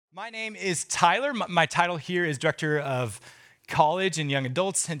My name is Tyler. My title here is Director of College and Young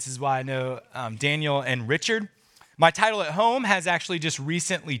Adults, hence is why I know Daniel and Richard. My title at home has actually just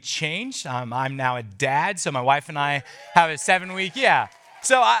recently changed. I'm now a dad, so my wife and I have a 7-week,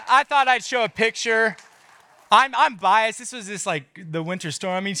 So I thought I'd show a picture. I'm biased. This was just like the winter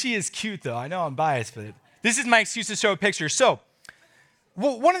storm. I mean, she is cute though. I know I'm biased, but this is my excuse to show a picture. So,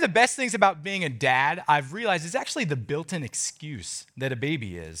 one of the best things about being a dad, I've realized, is actually the built-in excuse that a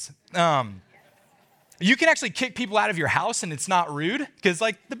baby is. You can actually kick people out of your house and it's not rude because,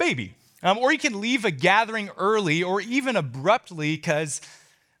 like, the baby. Or you can leave a gathering early or even abruptly because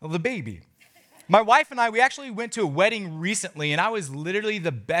of the baby. My wife and I, we actually went to a wedding recently, and I was literally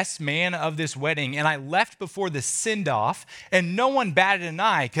the best man of this wedding, and I left before the send-off, and no one batted an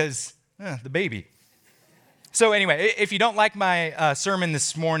eye because the baby. So anyway, if you don't like my sermon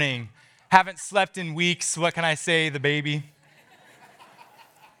this morning, haven't slept in weeks, what can I say, the baby?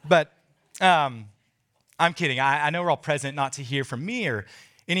 But I'm kidding. I know we're all present not to hear from me or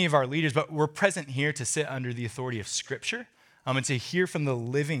any of our leaders, but we're present here to sit under the authority of Scripture and to hear from the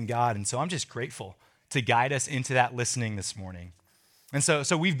living God. And so I'm just grateful to guide us into that listening this morning. And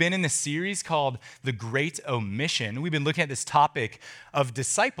so we've been in this series called The Great Omission. We've been looking at this topic of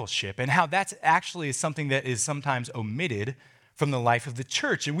discipleship and how that's actually something that is sometimes omitted from the life of the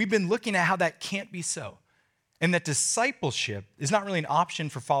church. And we've been looking at how that can't be so. And that discipleship is not really an option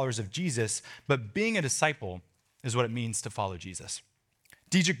for followers of Jesus, but being a disciple is what it means to follow Jesus.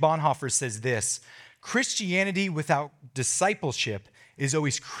 Dietrich Bonhoeffer says this: Christianity without discipleship is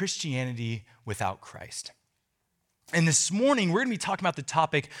always Christianity without Christ. And this morning, we're going to be talking about the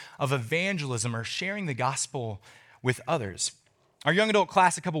topic of evangelism or sharing the gospel with others. Our young adult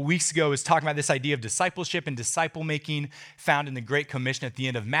class a couple weeks ago was talking about this idea of discipleship and disciple making found in the Great Commission at the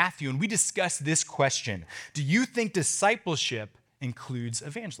end of Matthew. And we discussed this question: do you think discipleship includes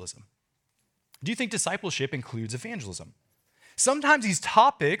evangelism? Do you think discipleship includes evangelism? Sometimes these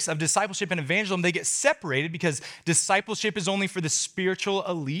topics of discipleship and evangelism, they get separated because discipleship is only for the spiritual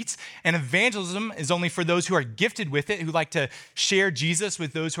elite and evangelism is only for those who are gifted with it, who like to share Jesus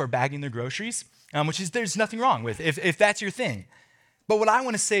with those who are bagging their groceries, there's nothing wrong with if that's your thing. But what I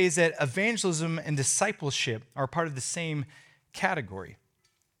want to say is that evangelism and discipleship are part of the same category.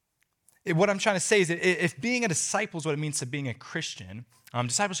 What I'm trying to say is that if being a disciple is what it means to being a Christian,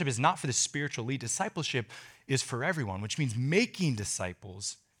 discipleship is not for the spiritual elite. Discipleship is for everyone, which means making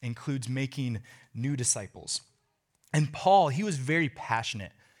disciples includes making new disciples. And Paul, he was very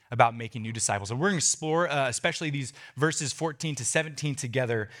passionate about making new disciples. And we're going to explore especially these verses 14 to 17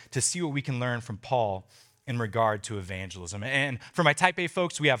 together to see what we can learn from Paul in regard to evangelism. And for my Type A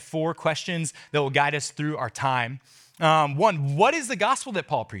folks, we have 4 questions that will guide us through our time. 1, what is the gospel that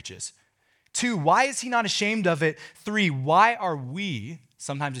Paul preaches? 2, why is he not ashamed of it? 3, why are we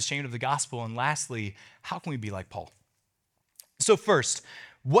sometimes ashamed of the gospel? And lastly, how can we be like Paul? So first,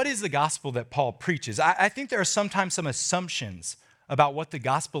 what is the gospel that Paul preaches? I think there are sometimes some assumptions about what the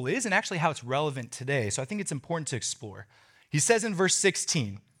gospel is and actually how it's relevant today. So I think it's important to explore. He says in verse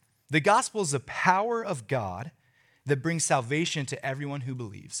 16, the gospel is the power of God that brings salvation to everyone who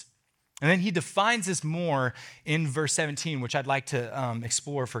believes. And then he defines this more in verse 17, which I'd like to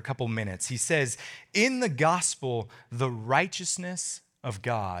explore for a couple minutes. He says, in the gospel, the righteousness of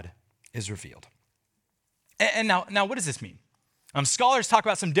God is revealed. And now what does this mean? Scholars talk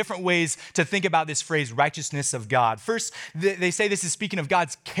about some different ways to think about this phrase, righteousness of God. First, they say this is speaking of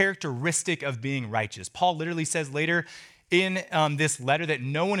God's characteristic of being righteous. Paul literally says later in this letter that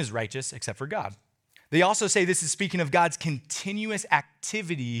no one is righteous except for God. They also say this is speaking of God's continuous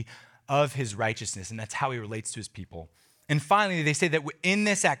activity of his righteousness, and that's how he relates to his people. And finally, they say that in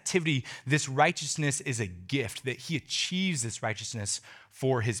this activity, this righteousness is a gift, that he achieves this righteousness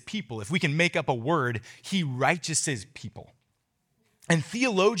for his people. If we can make up a word, he righteouses people. And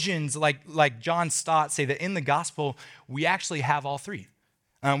theologians like John Stott say that in the gospel, we actually have all three.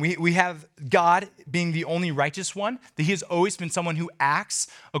 We have God being the only righteous one, that he has always been someone who acts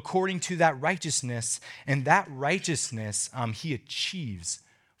according to that righteousness, and that righteousness he achieves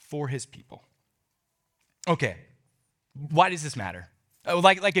for his people. Okay, why does this matter?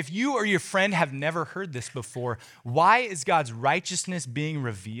 Like if you or your friend have never heard this before, why is God's righteousness being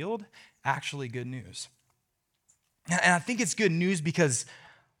revealed actually good news? And I think it's good news because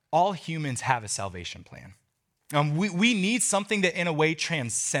all humans have a salvation plan. We need something that in a way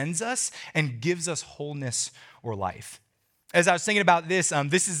transcends us and gives us wholeness or life. As I was thinking about this,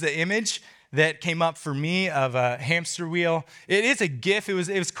 this is the image that came up for me of a hamster wheel. It is a GIF. It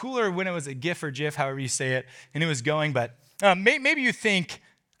was cooler when it was a GIF or GIF, however you say it, and it was going. But maybe you think,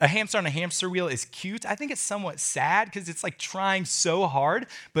 A hamster on a hamster wheel is cute. I think it's somewhat sad because it's like trying so hard,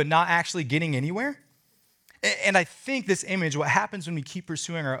 but not actually getting anywhere. And I think this image, what happens when we keep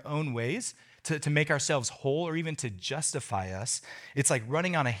pursuing our own ways to make ourselves whole or even to justify us, it's like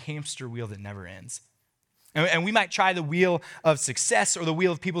running on a hamster wheel that never ends. And we might try the wheel of success or the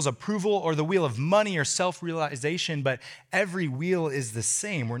wheel of people's approval or the wheel of money or self-realization, but every wheel is the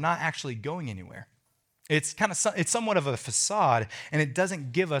same. We're not actually going anywhere. It's somewhat of a facade, and it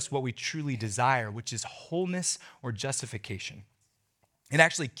doesn't give us what we truly desire, which is wholeness or justification. It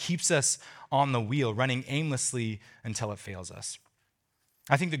actually keeps us on the wheel, running aimlessly until it fails us.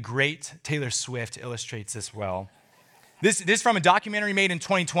 I think the great Taylor Swift illustrates this well. This is from a documentary made in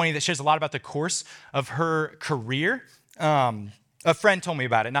 2020 that shares a lot about the course of her career. A friend told me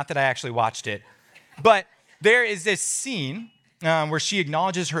about it, not that I actually watched it. But there is this scene where she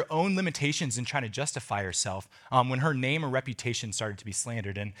acknowledges her own limitations in trying to justify herself when her name or reputation started to be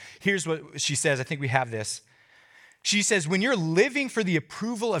slandered. And here's what she says. I think we have this. She says, when you're living for the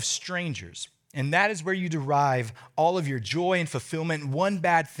approval of strangers, and that is where you derive all of your joy and fulfillment, one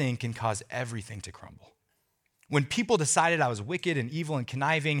bad thing can cause everything to crumble. When people decided I was wicked and evil and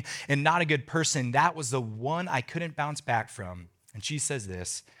conniving and not a good person, that was the one I couldn't bounce back from. And she says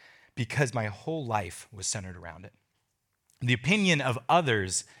this, because my whole life was centered around it. The opinion of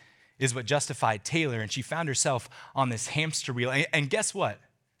others is what justified Taylor, and she found herself on this hamster wheel. And guess what?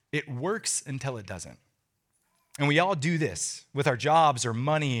 It works until it doesn't. And we all do this with our jobs or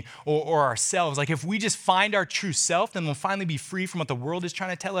money or ourselves. Like if we just find our true self, then we'll finally be free from what the world is trying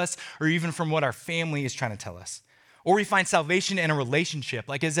to tell us or even from what our family is trying to tell us. Or we find salvation in a relationship,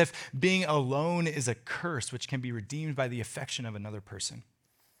 like as if being alone is a curse, which can be redeemed by the affection of another person.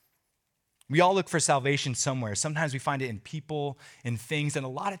 We all look for salvation somewhere. Sometimes we find it in people, in things, and a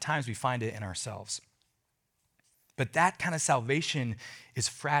lot of times we find it in ourselves. But that kind of salvation is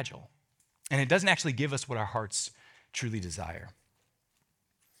fragile. And it doesn't actually give us what our hearts truly desire.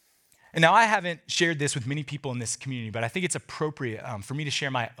 And now I haven't shared this with many people in this community, but I think it's appropriate for me to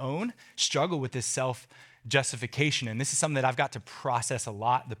share my own struggle with this self-justification. And this is something that I've got to process a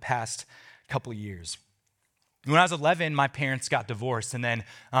lot the past couple of years. When I was 11, my parents got divorced. And then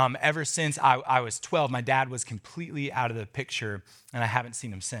ever since I was 12, my dad was completely out of the picture, and I haven't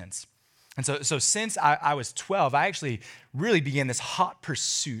seen him since. And so since I was 12, I actually really began this hot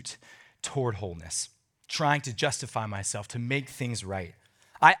pursuit toward wholeness, trying to justify myself, to make things right.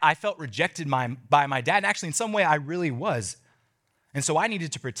 I felt rejected by my dad, and actually in some way I really was. And so I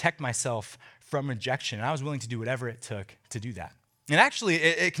needed to protect myself from rejection, and I was willing to do whatever it took to do that. And actually,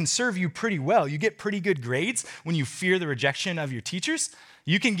 it can serve you pretty well. You get pretty good grades when you fear the rejection of your teachers.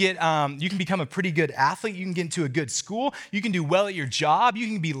 You can become a pretty good athlete. You can get into a good school. You can do well at your job. You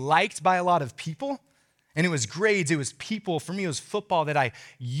can be liked by a lot of people. And it was grades, it was people. For me, it was football that I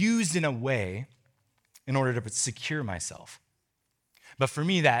used in a way in order to secure myself. But for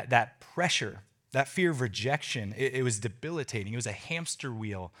me, that pressure, that fear of rejection, it was debilitating. It was a hamster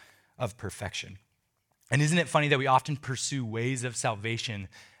wheel of perfection. And isn't it funny that we often pursue ways of salvation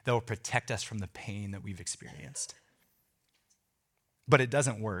that will protect us from the pain that we've experienced? But it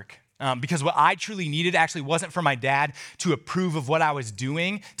doesn't work. Because what I truly needed actually wasn't for my dad to approve of what I was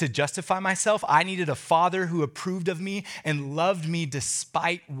doing to justify myself. I needed a father who approved of me and loved me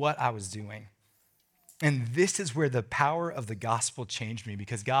despite what I was doing. And this is where the power of the gospel changed me,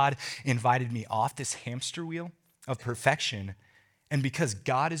 because God invited me off this hamster wheel of perfection. And because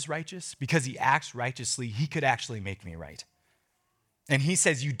God is righteous, because he acts righteously, he could actually make me right. And he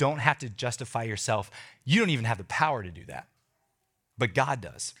says you don't have to justify yourself. You don't even have the power to do that. But God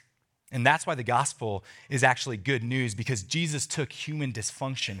does. And that's why the gospel is actually good news, because Jesus took human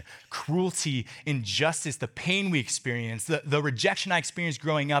dysfunction, cruelty, injustice, the pain we experienced, the rejection I experienced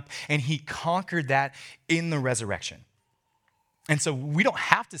growing up, and he conquered that in the resurrection. And so we don't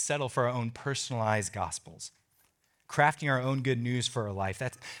have to settle for our own personalized gospels, crafting our own good news for our life.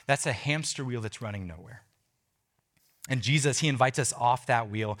 That's a hamster wheel that's running nowhere. And Jesus, he invites us off that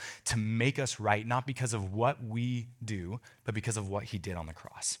wheel to make us right, not because of what we do, but because of what he did on the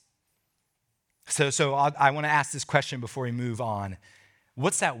cross. So I want to ask this question before we move on.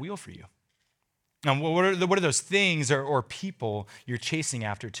 What's that wheel for you? And what are those things or people you're chasing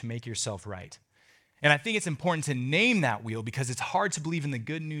after to make yourself right? And I think it's important to name that wheel, because it's hard to believe in the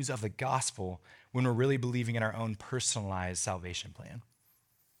good news of the gospel when we're really believing in our own personalized salvation plan.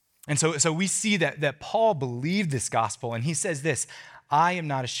 And so we see that Paul believed this gospel, and he says this, I am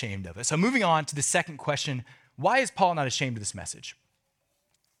not ashamed of it. So moving on to the second question, why is Paul not ashamed of this message?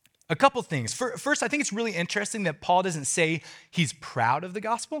 A couple things. First, I think it's really interesting that Paul doesn't say he's proud of the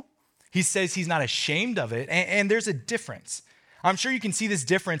gospel. He says he's not ashamed of it, and there's a difference. I'm sure you can see this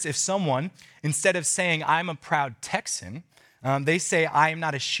difference if someone, instead of saying, I'm a proud Texan, they say, I am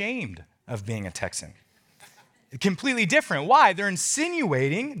not ashamed of being a Texan. Completely different. Why? They're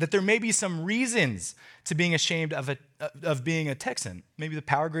insinuating that there may be some reasons to being ashamed of being a Texan. Maybe the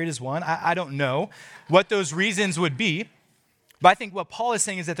power grade is one. I don't know what those reasons would be. But I think what Paul is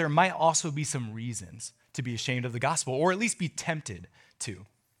saying is that there might also be some reasons to be ashamed of the gospel, or at least be tempted to.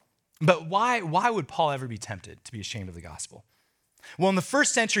 But why would Paul ever be tempted to be ashamed of the gospel? Well, in the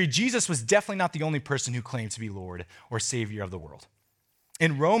first century, Jesus was definitely not the only person who claimed to be Lord or Savior of the world.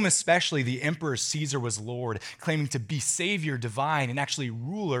 In Rome especially, the Emperor Caesar was Lord, claiming to be Savior, divine, and actually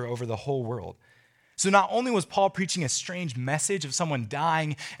ruler over the whole world. So not only was Paul preaching a strange message of someone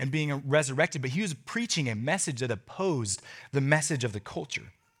dying and being resurrected, but he was preaching a message that opposed the message of the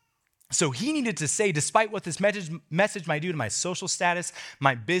culture. So he needed to say, despite what this message might do to my social status,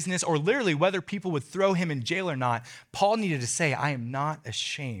 my business, or literally whether people would throw him in jail or not, Paul needed to say, I am not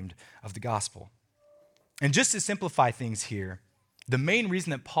ashamed of the gospel. And just to simplify things here, the main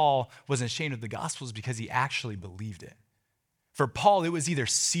reason that Paul wasn't ashamed of the gospel is because he actually believed it. For Paul, it was either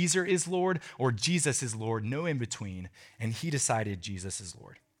Caesar is Lord or Jesus is Lord, no in between, and he decided Jesus is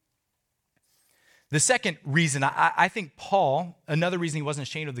Lord. The second reason, I think Paul, another reason he wasn't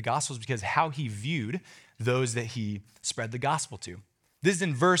ashamed of the gospel is because how he viewed those that he spread the gospel to. This is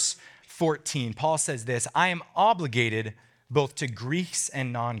in verse 14. Paul says this, I am obligated both to Greeks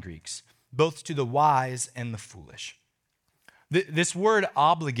and non-Greeks, both to the wise and the foolish. This word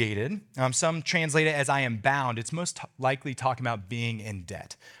obligated, some translate it as I am bound. It's most likely talking about being in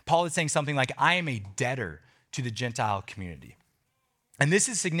debt. Paul is saying something like, I am a debtor to the Gentile community. And this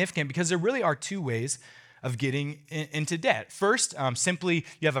is significant because there really are two ways of getting into debt. First, simply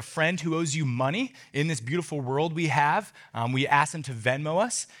you have a friend who owes you money in this beautiful world we have. We ask them to Venmo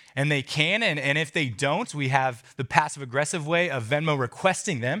us, and they can. And if they don't, we have the passive-aggressive way of Venmo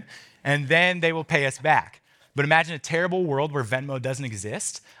requesting them, and then they will pay us back. But imagine a terrible world where Venmo doesn't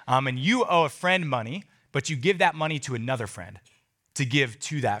exist, and you owe a friend money, but you give that money to another friend to give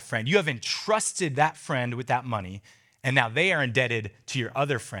to that friend. You have entrusted that friend with that money, and now they are indebted to your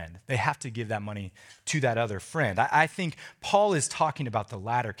other friend. They have to give that money to that other friend. I think Paul is talking about the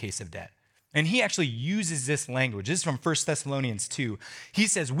latter case of debt. And he actually uses this language. This is from 1 Thessalonians 2. He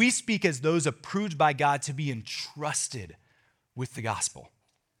says, we speak as those approved by God to be entrusted with the gospel.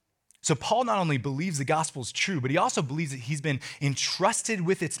 So Paul not only believes the gospel is true, but he also believes that he's been entrusted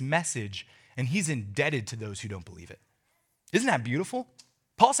with its message, and he's indebted to those who don't believe it. Isn't that beautiful?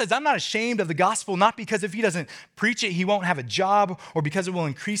 Paul says, I'm not ashamed of the gospel, not because if he doesn't preach it, he won't have a job, or because it will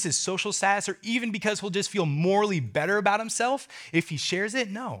increase his social status, or even because he'll just feel morally better about himself if he shares it.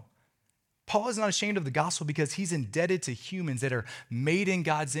 No. Paul is not ashamed of the gospel because he's indebted to humans that are made in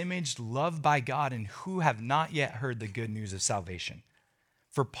God's image, loved by God, and who have not yet heard the good news of salvation.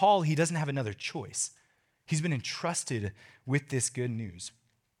 For Paul, he doesn't have another choice. He's been entrusted with this good news.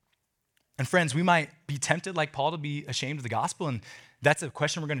 And friends, we might be tempted like Paul to be ashamed of the gospel, and that's a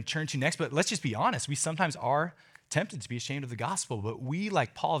question we're going to turn to next, but let's just be honest. We sometimes are tempted to be ashamed of the gospel, but we,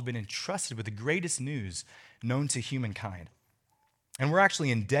 like Paul, have been entrusted with the greatest news known to humankind. And we're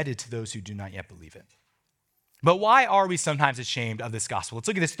actually indebted to those who do not yet believe it. But why are we sometimes ashamed of this gospel? Let's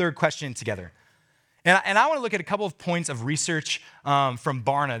look at this third question together. And I want to look at a couple of points of research from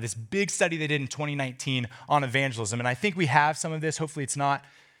Barna, this big study they did in 2019 on evangelism. And I think we have some of this. Hopefully it's not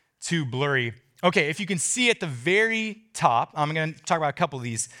too blurry. Okay, if you can see at the very top, I'm going to talk about a couple of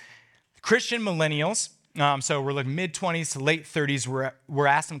these. Christian millennials, so we're looking mid-20s to late 30s, we're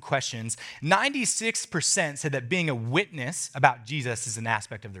asked some questions. 96% said that being a witness about Jesus is an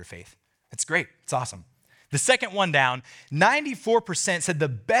aspect of their faith. That's great. It's awesome. The second one down, 94% said the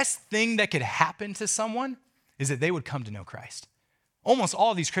best thing that could happen to someone is that they would come to know Christ. Almost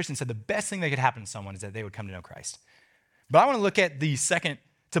all of these Christians said the best thing that could happen to someone is that they would come to know Christ. But I want to look at the second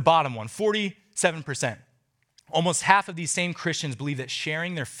to bottom one, 47%. Almost half of these same Christians believe that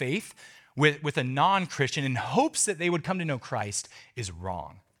sharing their faith with a non-Christian in hopes that they would come to know Christ is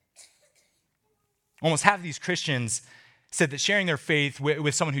wrong. Almost half of these Christians said that sharing their faith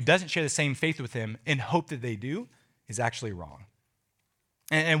with someone who doesn't share the same faith with them in hope that they do is actually wrong.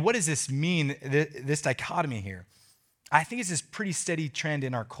 And what does this mean, this dichotomy here? I think it's this pretty steady trend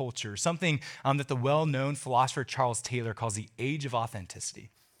in our culture, something that the well-known philosopher Charles Taylor calls the age of authenticity.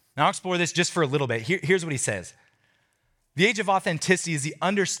 Now, I'll explore this just for a little bit. Here's what he says. The age of authenticity is the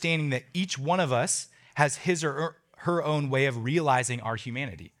understanding that each one of us has his or her own way of realizing our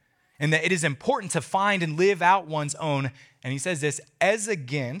humanity, and that it is important to find and live out one's own, and he says this, as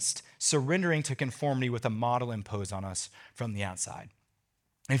against surrendering to conformity with a model imposed on us from the outside.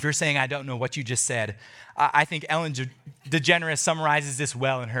 If you're saying, I don't know what you just said, I think Ellen DeGeneres summarizes this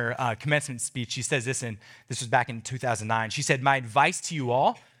well in her commencement speech. She says this, and this was back in 2009. She said, my advice to you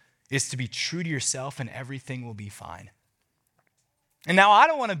all is to be true to yourself and everything will be fine. And now I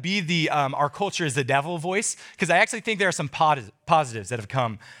don't want to be the our culture is the devil voice, because I actually think there are some positives that have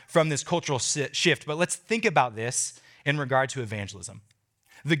come from this cultural shift. But let's think about this in regard to evangelism.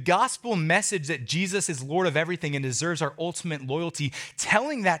 The gospel message that Jesus is Lord of everything and deserves our ultimate loyalty,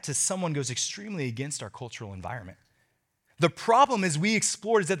 telling that to someone goes extremely against our cultural environment. The problem, as we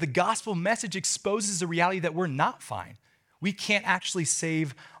explored, is that the gospel message exposes the reality that we're not fine. We can't actually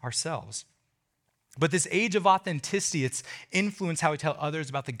save ourselves. But this age of authenticity, it's influenced how we tell others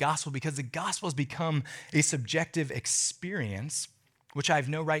about the gospel, because the gospel has become a subjective experience, which I have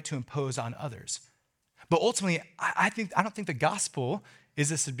no right to impose on others. But ultimately, I don't think the gospel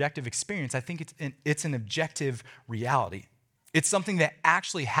is a subjective experience. I think it's an objective reality. It's something that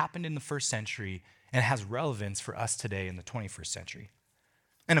actually happened in the first century and has relevance for us today in the 21st century.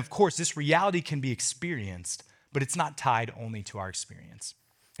 And of course, this reality can be experienced, but it's not tied only to our experience.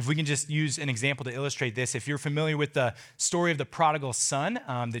 If we can just use an example to illustrate this, if you're familiar with the story of the prodigal son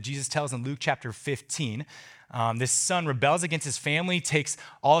that Jesus tells in Luke chapter 15, this son rebels against his family, takes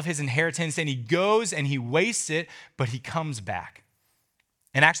all of his inheritance, and he goes and he wastes it, but he comes back.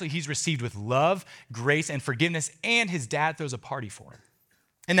 And actually, he's received with love, grace, and forgiveness, and his dad throws a party for him.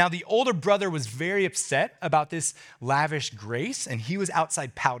 And now the older brother was very upset about this lavish grace, and he was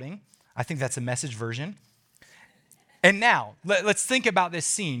outside pouting. I think that's a Message version. And now, let's think about this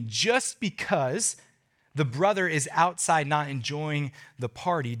scene. Just because the brother is outside not enjoying the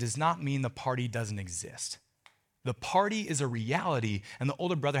party does not mean the party doesn't exist. The party is a reality, and the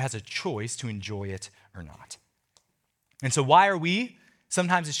older brother has a choice to enjoy it or not. And so why are we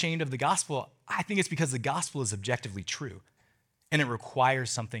sometimes ashamed of the gospel? I think it's because the gospel is objectively true, and it requires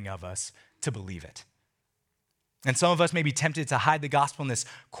something of us to believe it. And some of us may be tempted to hide the gospel in this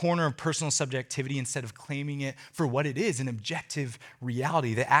corner of personal subjectivity instead of claiming it for what it is, an objective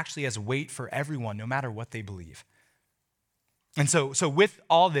reality that actually has weight for everyone, no matter what they believe. And so with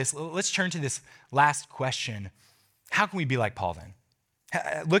all this, let's turn to this last question. How can we be like Paul then?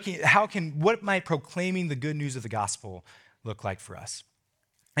 What might proclaiming the good news of the gospel look like for us?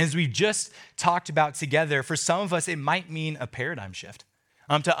 As we've just talked about together, for some of us, it might mean a paradigm shift.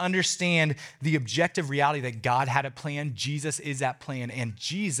 To understand the objective reality that God had a plan, Jesus is that plan, and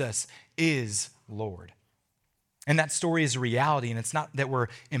Jesus is Lord. And that story is a reality, and it's not that we're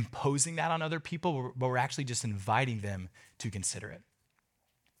imposing that on other people, but we're actually just inviting them to consider it.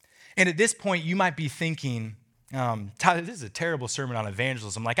 And at this point, you might be thinking, Tyler, this is a terrible sermon on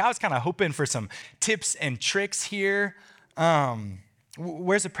evangelism. Like, I was kind of hoping for some tips and tricks here.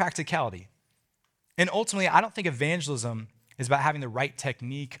 Where's the practicality? And ultimately, I don't think evangelism is about having the right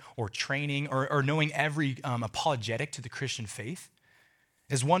technique or training or knowing every apologetic to the Christian faith.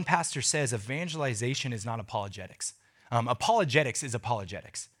 As one pastor says, evangelization is not apologetics. Apologetics is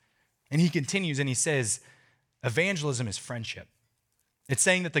apologetics. And he continues and he says, evangelism is friendship. It's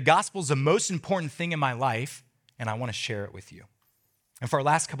saying that the gospel is the most important thing in my life, and I want to share it with you. And for our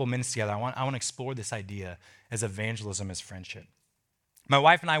last couple minutes together, I want to explore this idea as evangelism as friendship. My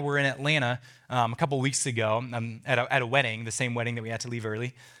wife and I were in Atlanta a couple weeks ago at a wedding, the same wedding that we had to leave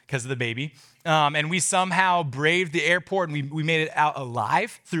early because of the baby. And we somehow braved the airport and we made it out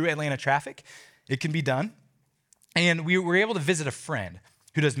alive through Atlanta traffic. It can be done. And we were able to visit a friend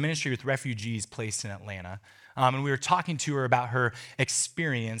who does ministry with refugees placed in Atlanta. And we were talking to her about her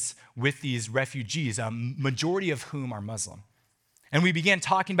experience with these refugees, majority of whom are Muslim. And we began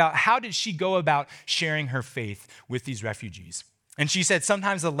talking about how did she go about sharing her faith with these refugees. And she said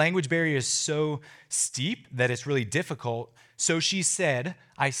sometimes the language barrier is so steep that it's really difficult. So she said,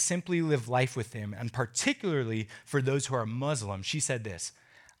 I simply live life with them. And particularly for those who are Muslim, she said this,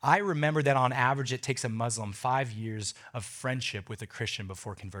 I remember that on average it takes a Muslim 5 years of friendship with a Christian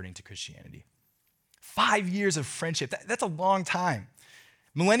before converting to Christianity. 5 years of friendship, that's a long time.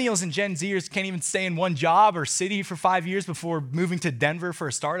 Millennials and Gen Zers can't even stay in one job or city for 5 years before moving to Denver for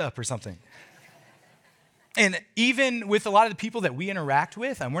a startup or something. And even with a lot of the people that we interact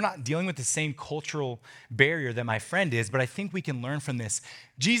with, and we're not dealing with the same cultural barrier that my friend is, but I think we can learn from this.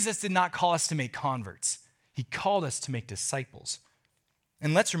 Jesus did not call us to make converts. He called us to make disciples.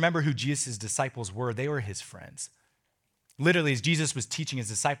 And let's remember who Jesus' disciples were. They were his friends. Literally, as Jesus was teaching his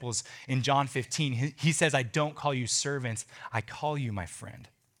disciples in John 15, he says, I don't call you servants, I call you my friend.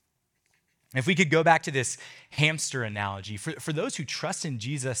 If we could go back to this hamster analogy, for those who trust in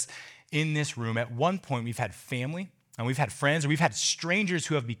Jesus in this room, at one point we've had family and we've had friends, or we've had strangers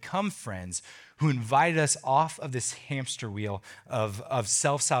who have become friends who invited us off of this hamster wheel of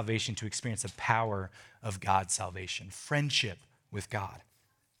self-salvation to experience the power of God's salvation, friendship with God,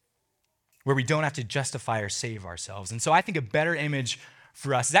 where we don't have to justify or save ourselves. And so I think a better image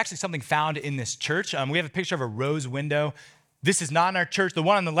for us is actually something found in this church. We have a picture of a rose window. This is not in our church. The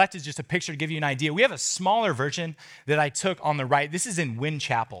one on the left is just a picture to give you an idea. We have a smaller version that I took on the right. This is in Wynn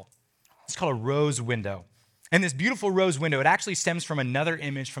Chapel. It's called a rose window. And this beautiful rose window, it actually stems from another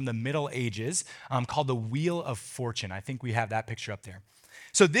image from the Middle Ages called the Wheel of Fortune. I think we have that picture up there.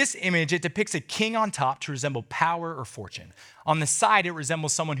 So this image, it depicts a king on top to resemble power or fortune. On the side, it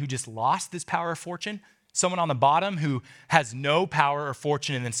resembles someone who just lost this power or fortune, someone on the bottom who has no power or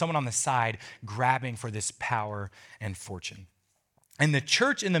fortune, and then someone on the side grabbing for this power and fortune. And the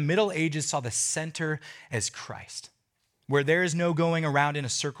church in the Middle Ages saw the center as Christ, where there is no going around in a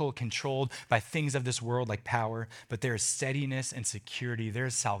circle controlled by things of this world like power, but there is steadiness and security. There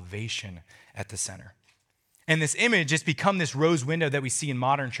is salvation at the center. And this image has become this rose window that we see in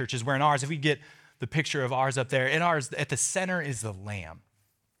modern churches, where in ours, if we get the picture of ours up there, in ours, at the center is the Lamb.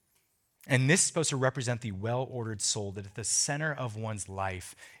 And this is supposed to represent the well-ordered soul, that at the center of one's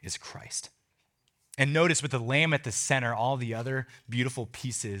life is Christ. And notice with the Lamb at the center, all the other beautiful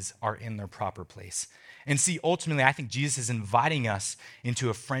pieces are in their proper place. And see, ultimately, I think Jesus is inviting us into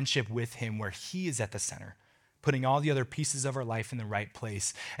a friendship with him where he is at the center, putting all the other pieces of our life in the right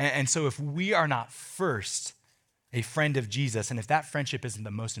place. And so if we are not first a friend of Jesus, and if that friendship isn't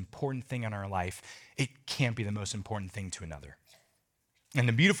the most important thing in our life, it can't be the most important thing to another. And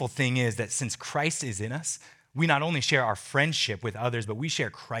the beautiful thing is that since Christ is in us, we not only share our friendship with others, but we share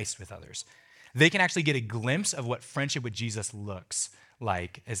Christ with others. They can actually get a glimpse of what friendship with Jesus looks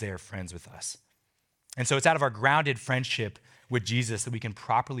like as they are friends with us. And so it's out of our grounded friendship with Jesus that we can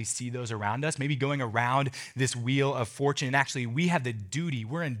properly see those around us, maybe going around this wheel of fortune. And actually, we have the duty,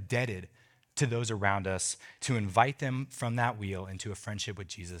 we're indebted to those around us to invite them from that wheel into a friendship with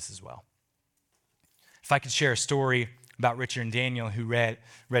Jesus as well. If I could share a story about Richard and Daniel who read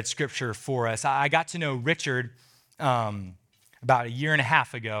scripture for us. I got to know Richard about a year and a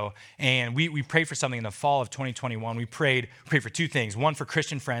half ago, and we prayed for something in the fall of 2021. We prayed for two things: one, for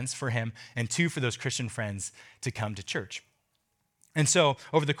Christian friends for him, and two, for those Christian friends to come to church. And so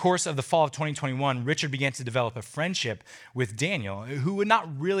over the course of the fall of 2021, Richard began to develop a friendship with Daniel, who would not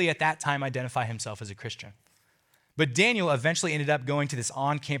really at that time identify himself as a Christian. But Daniel eventually ended up going to this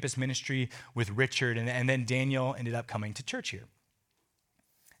on-campus ministry with Richard, and then Daniel ended up coming to church here.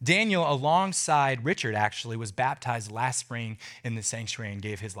 Daniel, alongside Richard, actually, was baptized last spring in the sanctuary and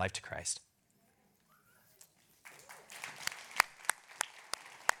gave his life to Christ.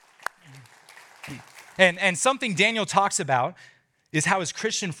 And something Daniel talks about is how his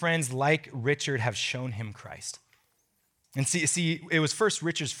Christian friends like Richard have shown him Christ. And see, it was first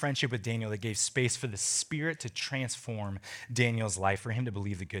Richard's friendship with Daniel that gave space for the Spirit to transform Daniel's life, for him to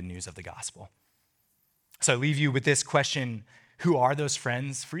believe the good news of the gospel. So I leave you with this question: who are those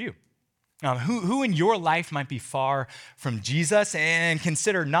friends for you? Who in your life might be far from Jesus? And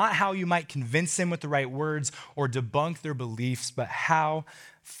consider not how you might convince them with the right words or debunk their beliefs, but how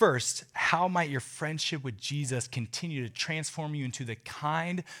might your friendship with Jesus continue to transform you into the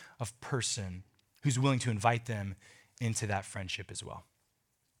kind of person who's willing to invite them into that friendship as well?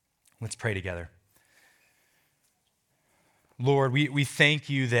 Let's pray together. Lord, we thank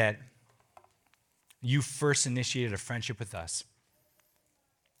you that you first initiated a friendship with us.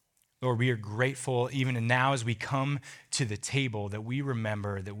 Lord, we are grateful even now as we come to the table that we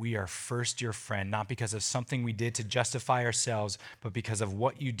remember that we are first your friend, not because of something we did to justify ourselves, but because of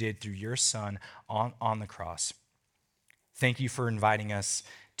what you did through your Son on the cross. Thank you for inviting us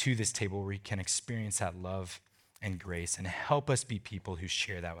to this table where we can experience that love and grace, and help us be people who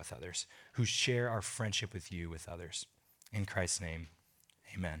share that with others, who share our friendship with you with others. In Christ's name,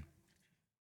 amen.